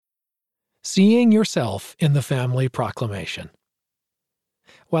Seeing yourself in the family proclamation.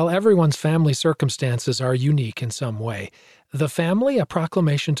 While everyone's family circumstances are unique in some way, the family, a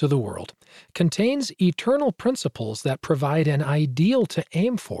proclamation to the world, contains eternal principles that provide an ideal to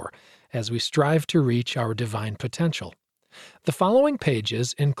aim for as we strive to reach our divine potential. The following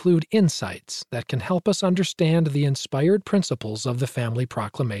pages include insights that can help us understand the inspired principles of the family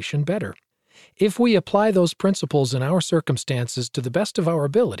proclamation better. If we apply those principles in our circumstances to the best of our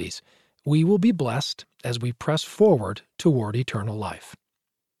abilities, we will be blessed as we press forward toward eternal life.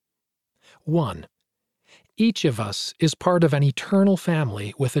 1. Each of us is part of an eternal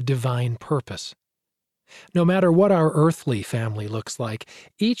family with a divine purpose. No matter what our earthly family looks like,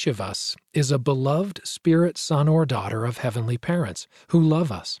 each of us is a beloved spirit son or daughter of heavenly parents who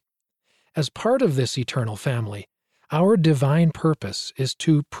love us. As part of this eternal family, our divine purpose is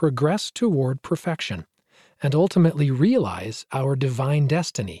to progress toward perfection and ultimately realize our divine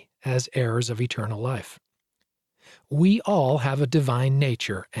destiny as heirs of eternal life. We all have a divine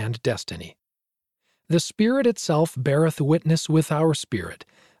nature and destiny. The Spirit itself beareth witness with our spirit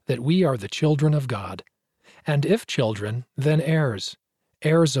that we are the children of God, and if children, then heirs,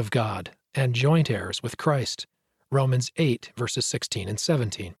 heirs of God, and joint heirs with Christ. Romans 8, verses 16 and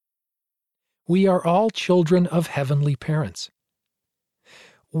 17. We are all children of heavenly parents.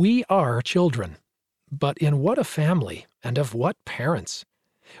 We are children, but in what a family and of what parents!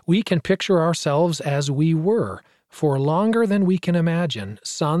 We can picture ourselves as we were, for longer than we can imagine,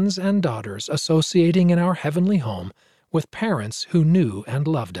 sons and daughters associating in our heavenly home with parents who knew and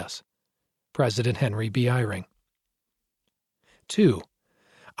loved us. President Henry B. Eyring. 2.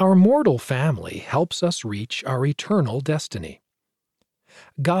 Our mortal family helps us reach our eternal destiny.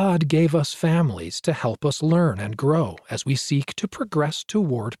 God gave us families to help us learn and grow as we seek to progress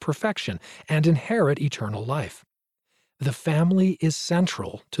toward perfection and inherit eternal life. The family is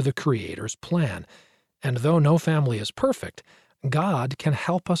central to the Creator's plan, and though no family is perfect, God can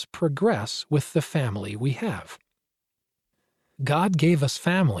help us progress with the family we have. God gave us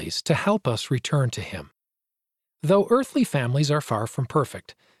families to help us return to Him. Though earthly families are far from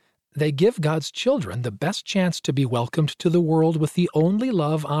perfect, they give God's children the best chance to be welcomed to the world with the only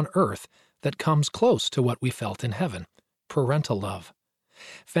love on earth that comes close to what we felt in heaven, parental love.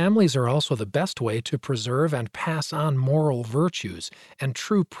 Families are also the best way to preserve and pass on moral virtues and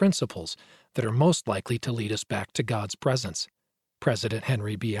true principles that are most likely to lead us back to God's presence. President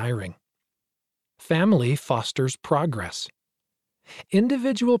Henry B. Eyring. Family fosters progress.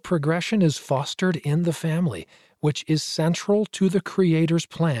 Individual progression is fostered in the family, which is central to the Creator's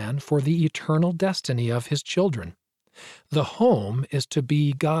plan for the eternal destiny of His children. The home is to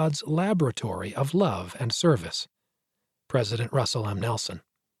be God's laboratory of love and service. President Russell M. Nelson.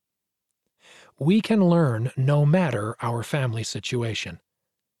 We can learn no matter our family situation.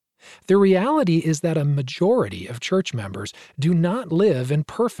 The reality is that a majority of church members do not live in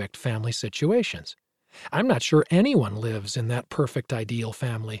perfect family situations. I'm not sure anyone lives in that perfect ideal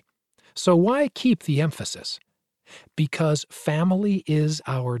family. So why keep the emphasis? Because family is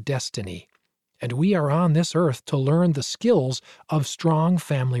our destiny, and we are on this earth to learn the skills of strong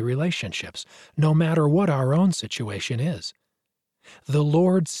family relationships, no matter what our own situation is. The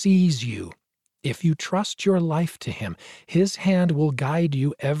Lord sees you. If you trust your life to Him, His hand will guide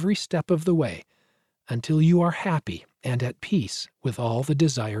you every step of the way until you are happy and at peace with all the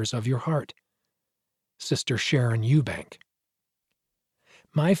desires of your heart. Sister Sharon Eubank.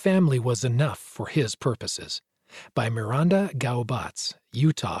 My Family Was Enough for His Purposes, by Miranda Gaubatz,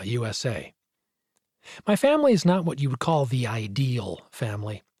 Utah, USA. My family is not what you would call the ideal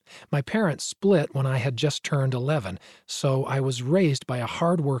family. My parents split when I had just turned 11, so I was raised by a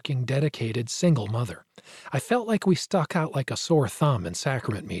hard-working, dedicated single mother. I felt like we stuck out like a sore thumb in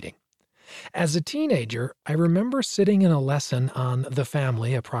sacrament meeting. As a teenager, I remember sitting in a lesson on The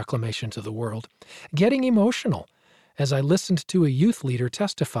Family, a Proclamation to the World, getting emotional as I listened to a youth leader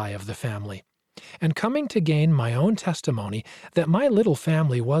testify of the family, and coming to gain my own testimony that my little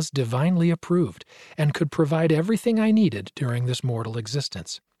family was divinely approved and could provide everything I needed during this mortal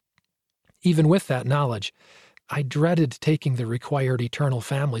existence. Even with that knowledge, I dreaded taking the required Eternal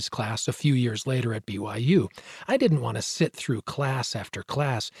Families class a few years later at BYU. I didn't want to sit through class after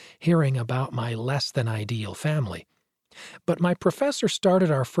class hearing about my less-than-ideal family. But my professor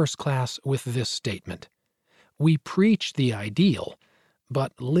started our first class with this statement: we preach the ideal,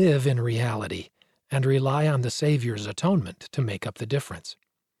 but live in reality and rely on the Savior's atonement to make up the difference.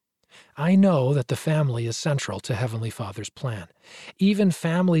 I know that the family is central to Heavenly Father's plan. Even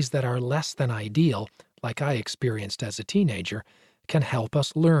families that are less than ideal, like I experienced as a teenager, can help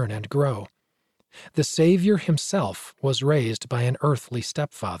us learn and grow. The Savior Himself was raised by an earthly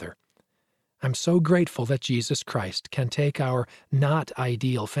stepfather. I'm so grateful that Jesus Christ can take our not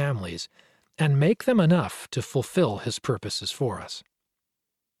ideal families and make them enough to fulfill His purposes for us.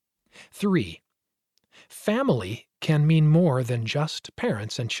 3. Family can mean more than just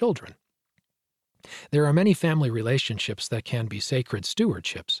parents and children. There are many family relationships that can be sacred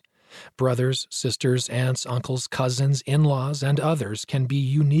stewardships. Brothers, sisters, aunts, uncles, cousins, in-laws, and others can be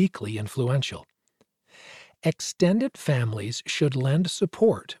uniquely influential. Extended families should lend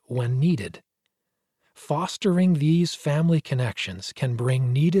support when needed. Fostering these family connections can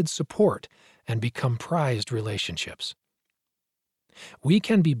bring needed support and become prized relationships. We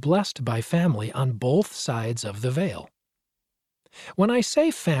can be blessed by family on both sides of the veil. When I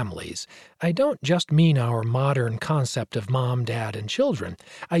say families, I don't just mean our modern concept of mom, dad, and children.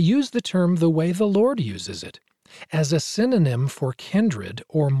 I use the term the way the Lord uses it, as a synonym for kindred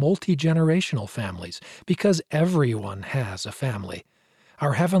or multi-generational families, because everyone has a family.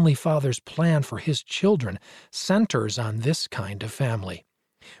 Our Heavenly Father's plan for His children centers on this kind of family,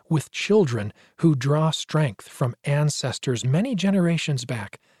 with children who draw strength from ancestors many generations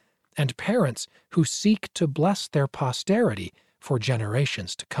back, and parents who seek to bless their posterity for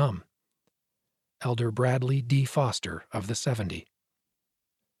generations to come. Elder Bradley D. Foster of the 70.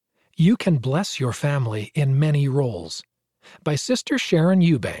 You can bless your family in many roles. By Sister Sharon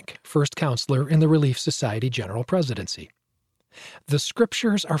Eubank, first counselor in the Relief Society General Presidency. The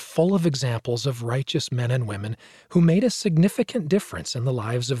Scriptures are full of examples of righteous men and women who made a significant difference in the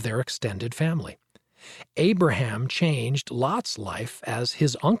lives of their extended family. Abraham changed Lot's life as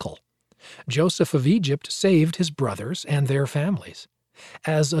his uncle. Joseph of Egypt saved his brothers and their families.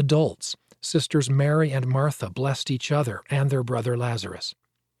 As adults, Sisters Mary and Martha blessed each other and their brother Lazarus.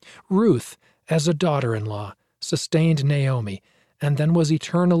 Ruth, as a daughter-in-law, sustained Naomi and then was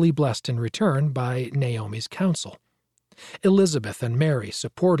eternally blessed in return by Naomi's counsel. Elizabeth and Mary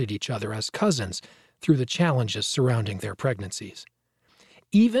supported each other as cousins through the challenges surrounding their pregnancies.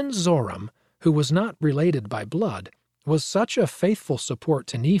 Even Zoram, who was not related by blood, was such a faithful support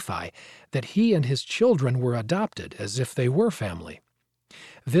to Nephi that he and his children were adopted as if they were family.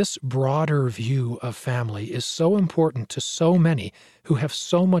 This broader view of family is so important to so many who have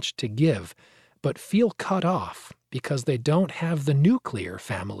so much to give, but feel cut off because they don't have the nuclear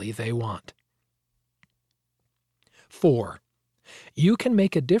family they want. 4. You can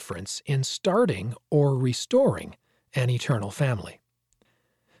make a difference in starting or restoring an eternal family.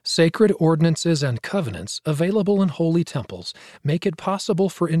 Sacred ordinances and covenants available in holy temples make it possible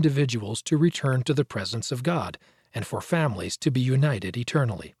for individuals to return to the presence of God and for families to be united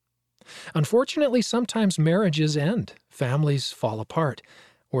eternally. Unfortunately, sometimes marriages end, families fall apart,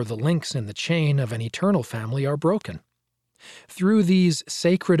 or the links in the chain of an eternal family are broken. Through these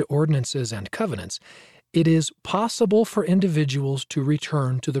sacred ordinances and covenants, it is possible for individuals to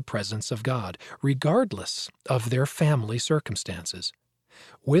return to the presence of God, regardless of their family circumstances.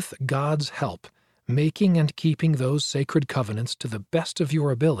 With God's help, making and keeping those sacred covenants to the best of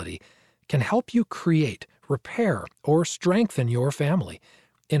your ability can help you create, repair, or strengthen your family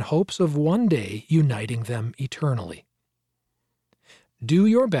in hopes of one day uniting them eternally. Do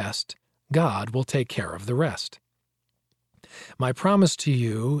your best, God will take care of the rest. My promise to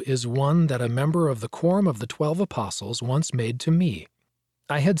you is one that a member of the Quorum of the 12 Apostles once made to me.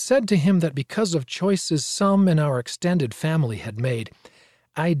 I had said to him that because of choices some in our extended family had made,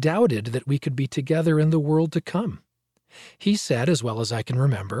 I doubted that we could be together in the world to come. He said, as well as I can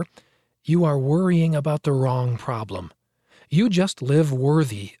remember, "You are worrying about the wrong problem. You just live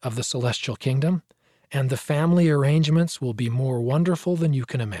worthy of the celestial kingdom, and the family arrangements will be more wonderful than you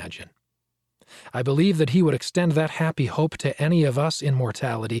can imagine." I believe that he would extend that happy hope to any of us in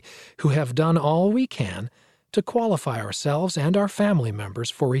mortality who have done all we can to qualify ourselves and our family members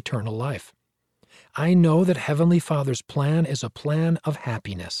for eternal life. I know that Heavenly Father's plan is a plan of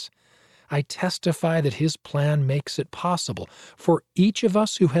happiness. I testify that His plan makes it possible for each of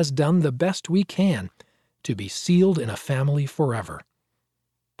us who has done the best we can to be sealed in a family forever.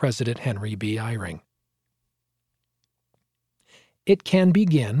 President Henry B. Eyring. It can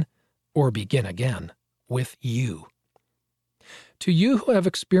begin, or begin again, with you. To you who have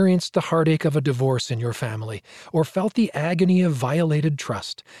experienced the heartache of a divorce in your family, or felt the agony of violated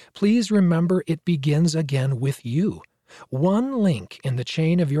trust, please remember it begins again with you. One link in the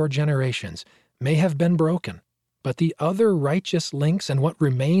chain of your generations may have been broken, but the other righteous links and what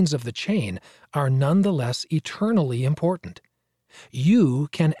remains of the chain are nonetheless eternally important. You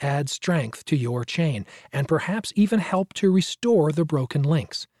can add strength to your chain, and perhaps even help to restore the broken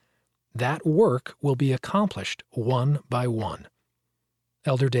links. That work will be accomplished one by one.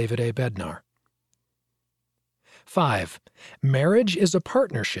 Elder David A. Bednar. 5. Marriage is a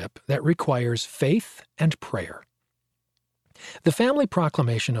partnership that requires faith and prayer. The Family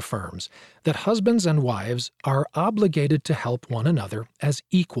Proclamation affirms that husbands and wives are obligated to help one another as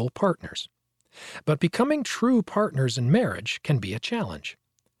equal partners. But becoming true partners in marriage can be a challenge.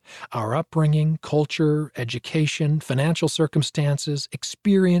 Our upbringing, culture, education, financial circumstances,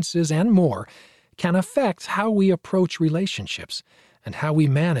 experiences, and more can affect how we approach relationships and how we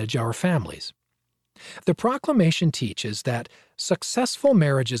manage our families. The proclamation teaches that successful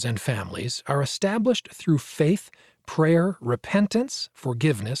marriages and families are established through faith, prayer, repentance,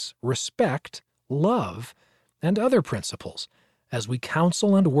 forgiveness, respect, love, and other principles as we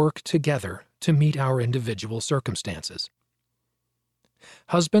counsel and work together to meet our individual circumstances.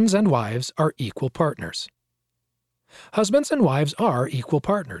 Husbands and wives are equal partners. Husbands and wives are equal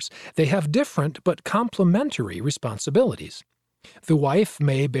partners. They have different but complementary responsibilities. The wife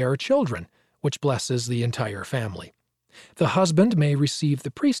may bear children, which blesses the entire family. The husband may receive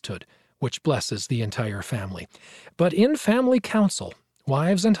the priesthood, which blesses the entire family. But in family council,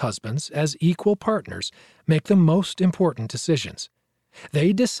 wives and husbands, as equal partners, make the most important decisions.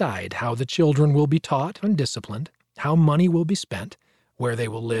 They decide how the children will be taught and disciplined, how money will be spent, where they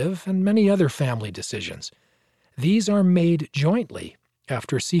will live, and many other family decisions. These are made jointly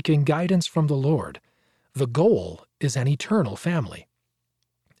after seeking guidance from the Lord. The goal is an eternal family.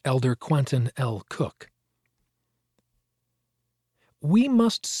 Elder Quentin L. Cook. We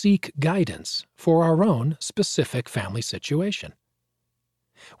must seek guidance for our own specific family situation.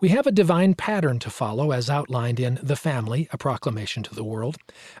 We have a divine pattern to follow as outlined in The Family, A Proclamation to the World,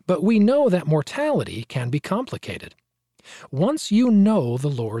 but we know that mortality can be complicated. Once you know the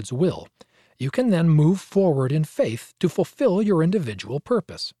Lord's will, you can then move forward in faith to fulfill your individual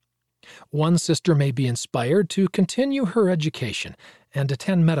purpose. One sister may be inspired to continue her education and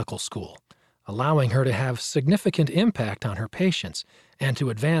attend medical school, allowing her to have significant impact on her patients and to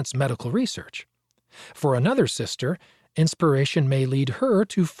advance medical research. For another sister, inspiration may lead her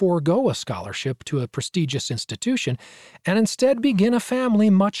to forego a scholarship to a prestigious institution and instead begin a family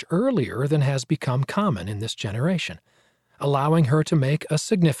much earlier than has become common in this generation, allowing her to make a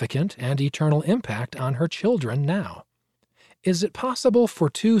significant and eternal impact on her children now. Is it possible for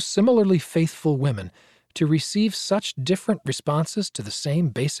two similarly faithful women to receive such different responses to the same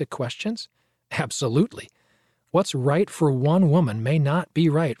basic questions? Absolutely. What's right for one woman may not be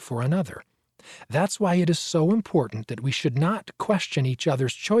right for another. That's why it is so important that we should not question each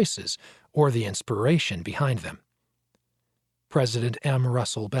other's choices or the inspiration behind them. President M.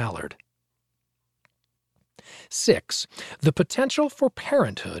 Russell Ballard. 6. The potential for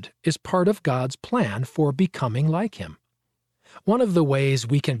parenthood is part of God's plan for becoming like Him. One of the ways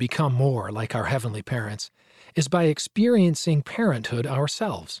we can become more like our heavenly parents is by experiencing parenthood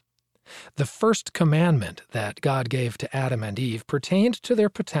ourselves. The first commandment that God gave to Adam and Eve pertained to their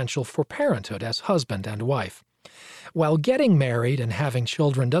potential for parenthood as husband and wife. While getting married and having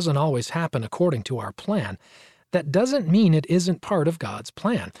children doesn't always happen according to our plan, that doesn't mean it isn't part of God's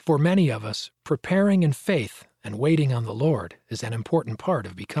plan. For many of us, preparing in faith and waiting on the Lord is an important part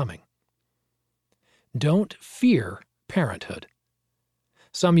of becoming. Don't fear parenthood.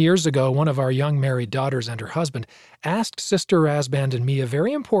 Some years ago, one of our young married daughters and her husband asked Sister Rasband and me a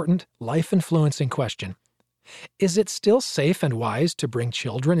very important, life-influencing question. Is it still safe and wise to bring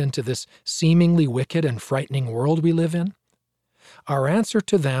children into this seemingly wicked and frightening world we live in? Our answer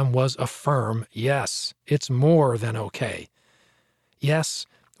to them was a firm yes, it's more than okay. Yes,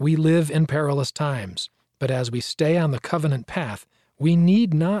 we live in perilous times, but as we stay on the covenant path, we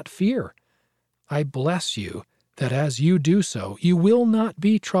need not fear. I bless you that as you do so, you will not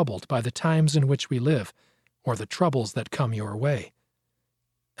be troubled by the times in which we live, or the troubles that come your way.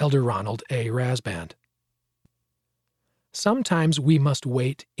 Elder Ronald A. Rasband. Sometimes we must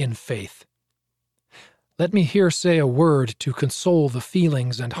wait in faith. Let me here say a word to console the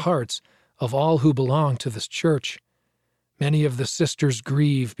feelings and hearts of all who belong to this church. Many of the sisters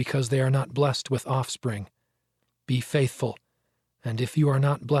grieve because they are not blessed with offspring. Be faithful, and if you are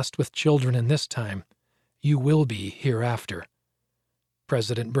not blessed with children in this time, you will be hereafter.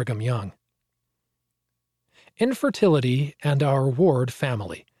 President Brigham Young. Infertility and Our Ward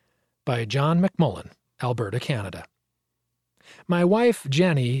Family by John McMullen, Alberta, Canada. My wife,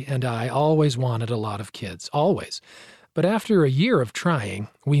 Jenny, and I always wanted a lot of kids, always. But after a year of trying,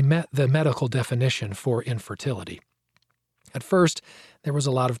 we met the medical definition for infertility. At first, there was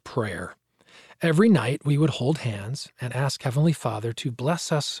a lot of prayer. Every night we would hold hands and ask Heavenly Father to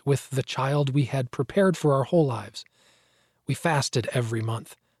bless us with the child we had prepared for our whole lives. We fasted every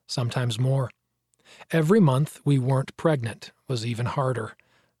month, sometimes more. Every month we weren't pregnant was even harder.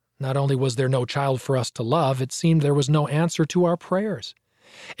 Not only was there no child for us to love, it seemed there was no answer to our prayers.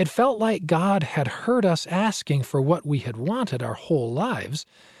 It felt like God had heard us asking for what we had wanted our whole lives,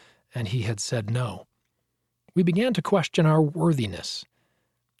 and He had said no. We began to question our worthiness.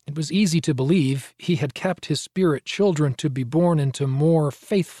 It was easy to believe He had kept His spirit children to be born into more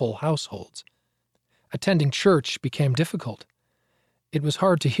faithful households. Attending church became difficult. It was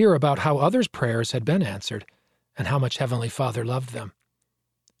hard to hear about how others' prayers had been answered and how much Heavenly Father loved them.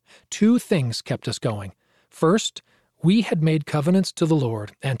 Two things kept us going. First, we had made covenants to the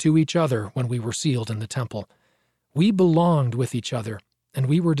Lord and to each other when we were sealed in the temple. We belonged with each other, and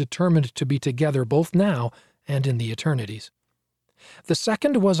we were determined to be together both now and in the eternities. The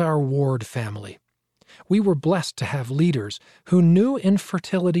second was our ward family. We were blessed to have leaders who knew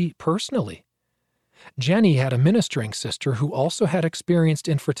infertility personally. Jenny had a ministering sister who also had experienced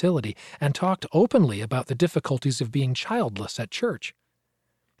infertility and talked openly about the difficulties of being childless at church.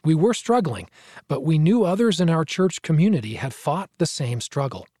 We were struggling, but we knew others in our church community had fought the same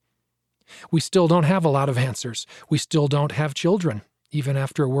struggle. We still don't have a lot of answers. We still don't have children, even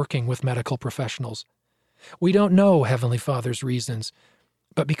after working with medical professionals. We don't know Heavenly Father's reasons,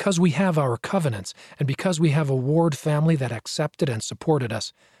 but because we have our covenants and because we have a ward family that accepted and supported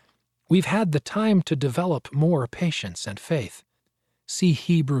us, we've had the time to develop more patience and faith. See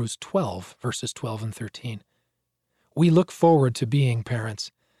Hebrews 12, verses 12 and 13. We look forward to being parents,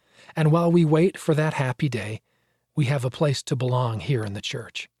 and while we wait for that happy day, we have a place to belong here in the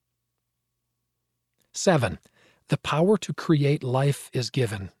church. 7. The power to create life is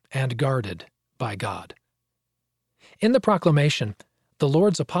given and guarded by God. In the proclamation, the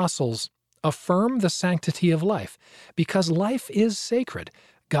Lord's apostles affirm the sanctity of life. Because life is sacred,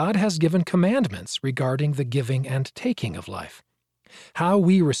 God has given commandments regarding the giving and taking of life. How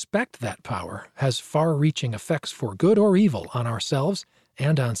we respect that power has far-reaching effects for good or evil on ourselves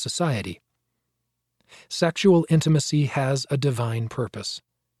and on society. Sexual intimacy has a divine purpose.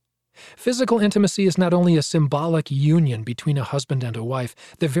 Physical intimacy is not only a symbolic union between a husband and a wife,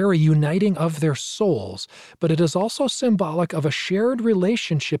 the very uniting of their souls, but it is also symbolic of a shared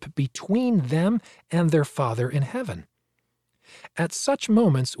relationship between them and their Father in heaven. At such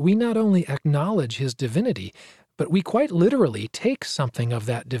moments, we not only acknowledge His divinity, but we quite literally take something of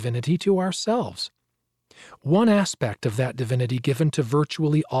that divinity to ourselves. One aspect of that divinity given to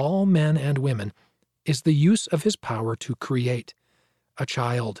virtually all men and women is the use of His power to create a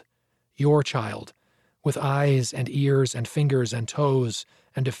child, your child, with eyes and ears and fingers and toes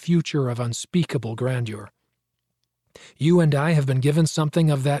and a future of unspeakable grandeur. You and I have been given something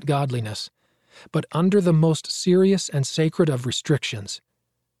of that godliness, but under the most serious and sacred of restrictions.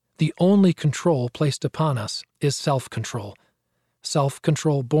 The only control placed upon us is self-control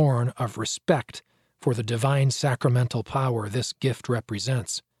born of respect for the divine sacramental power this gift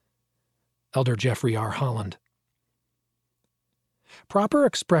represents. Elder Jeffrey R. Holland. Proper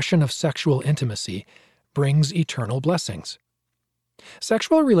expression of sexual intimacy brings eternal blessings.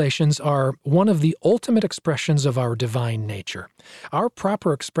 Sexual relations are one of the ultimate expressions of our divine nature. Our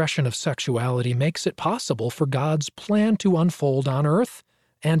proper expression of sexuality makes it possible for God's plan to unfold on earth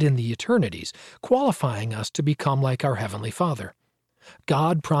and in the eternities, qualifying us to become like our Heavenly Father.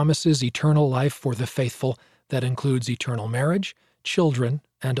 God promises eternal life for the faithful that includes eternal marriage, children,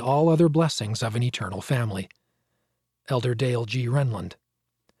 and all other blessings of an eternal family. Elder Dale G. Renlund.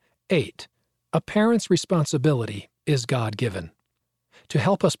 8. A parent's responsibility is God-given. To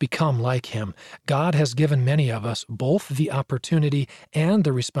help us become like Him, God has given many of us both the opportunity and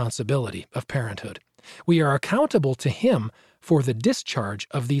the responsibility of parenthood. We are accountable to Him for the discharge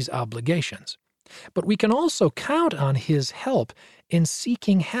of these obligations. But we can also count on His help in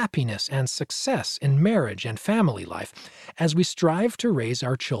seeking happiness and success in marriage and family life as we strive to raise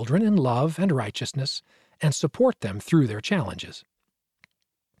our children in love and righteousness and support them through their challenges.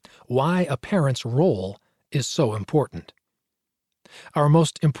 Why a parent's role is so important. Our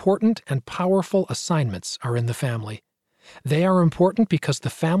most important and powerful assignments are in the family. They are important because the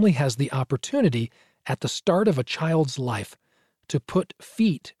family has the opportunity at the start of a child's life to put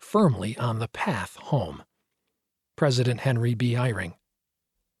feet firmly on the path home. President Henry B. Eyring.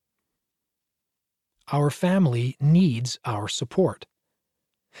 Our family needs our support.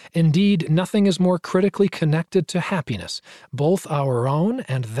 Indeed, nothing is more critically connected to happiness, both our own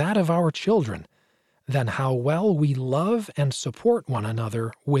and that of our children, than how well we love and support one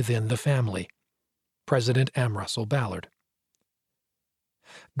another within the family. President M. Russell Ballard.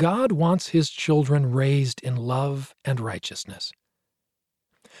 God wants His children raised in love and righteousness.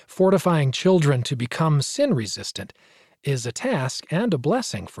 Fortifying children to become sin-resistant is a task and a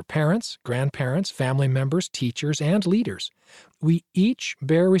blessing for parents, grandparents, family members, teachers, and leaders. We each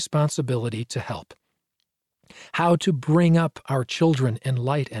bear responsibility to help. How to bring up our children in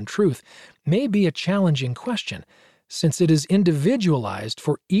light and truth may be a challenging question, since it is individualized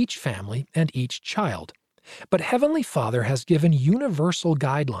for each family and each child. But Heavenly Father has given universal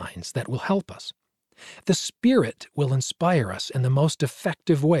guidelines that will help us. The Spirit will inspire us in the most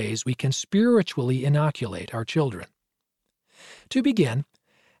effective ways we can spiritually inoculate our children. To begin,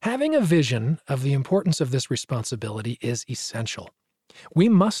 having a vision of the importance of this responsibility is essential. We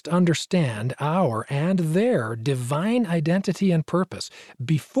must understand our and their divine identity and purpose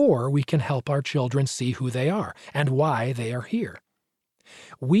before we can help our children see who they are and why they are here.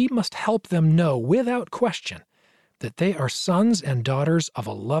 We must help them know without question that they are sons and daughters of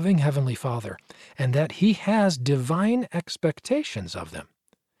a loving Heavenly Father and that He has divine expectations of them.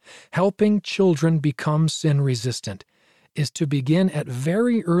 Helping children become sin-resistant is to begin at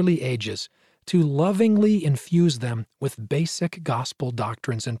very early ages to lovingly infuse them with basic gospel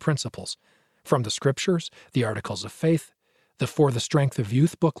doctrines and principles from the Scriptures, the Articles of Faith, the For the Strength of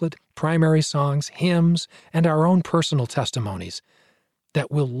Youth booklet, primary songs, hymns, and our own personal testimonies that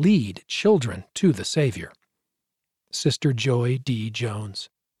will lead children to the Savior. Sister Joy D. Jones.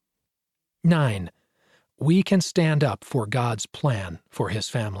 9. We can stand up for God's plan for His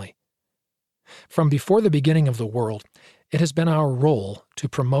family. From before the beginning of the world, it has been our role to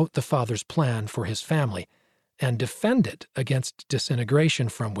promote the Father's plan for His family and defend it against disintegration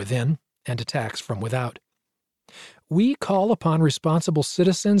from within and attacks from without. We call upon responsible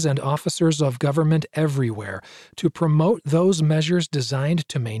citizens and officers of government everywhere to promote those measures designed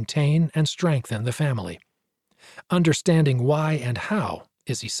to maintain and strengthen the family. Understanding why and how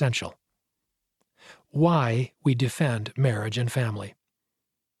is essential. Why we defend marriage and family.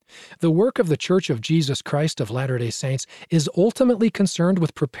 The work of the Church of Jesus Christ of Latter-day Saints is ultimately concerned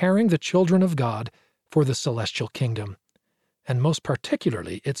with preparing the children of God for the celestial kingdom, and most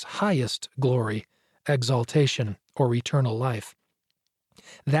particularly its highest glory, exaltation, or eternal life.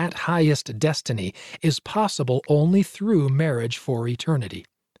 That highest destiny is possible only through marriage for eternity.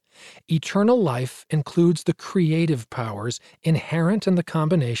 Eternal life includes the creative powers inherent in the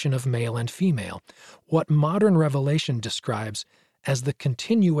combination of male and female, what modern revelation describes as the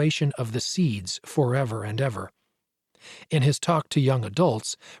continuation of the seeds forever and ever. In his talk to young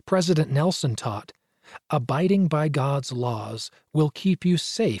adults, President Nelson taught, "Abiding by God's laws will keep you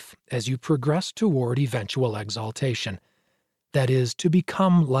safe as you progress toward eventual exaltation, that is, to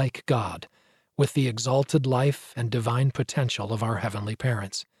become like God, with the exalted life and divine potential of our heavenly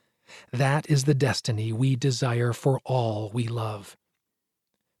parents. That is the destiny we desire for all we love."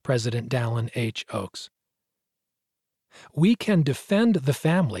 President Dallin H. Oaks. We can defend the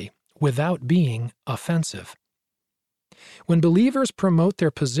family without being offensive. When believers promote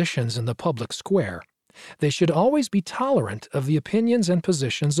their positions in the public square, they should always be tolerant of the opinions and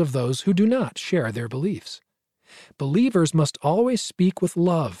positions of those who do not share their beliefs. Believers must always speak with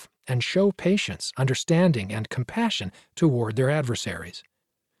love and show patience, understanding, and compassion toward their adversaries.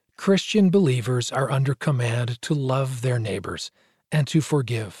 Christian believers are under command to love their neighbors and to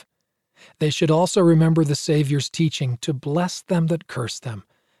forgive. They should also remember the Savior's teaching to bless them that curse them,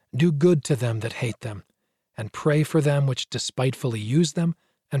 do good to them that hate them, and pray for them which despitefully use them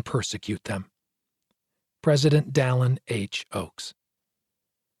and persecute them. President Dallin H. Oaks.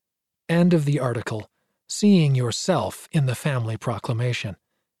 End of the article, Seeing Yourself in the Family Proclamation.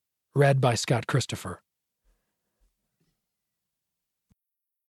 Read by Scott Christopher.